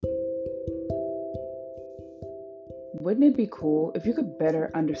Wouldn't it be cool if you could better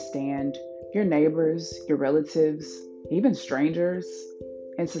understand your neighbors, your relatives, even strangers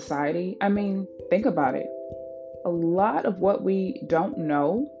in society? I mean, think about it. A lot of what we don't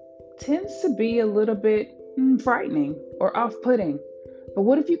know tends to be a little bit frightening or off putting. But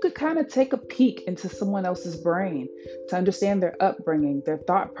what if you could kind of take a peek into someone else's brain to understand their upbringing, their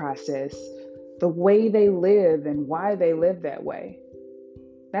thought process, the way they live, and why they live that way?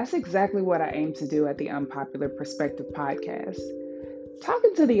 That's exactly what I aim to do at the Unpopular Perspective podcast.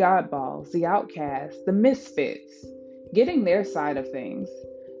 Talking to the oddballs, the outcasts, the misfits, getting their side of things,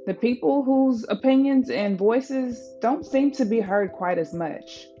 the people whose opinions and voices don't seem to be heard quite as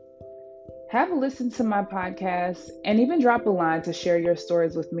much. Have a listen to my podcast and even drop a line to share your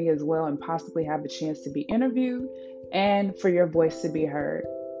stories with me as well and possibly have a chance to be interviewed and for your voice to be heard.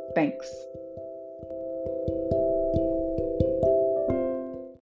 Thanks.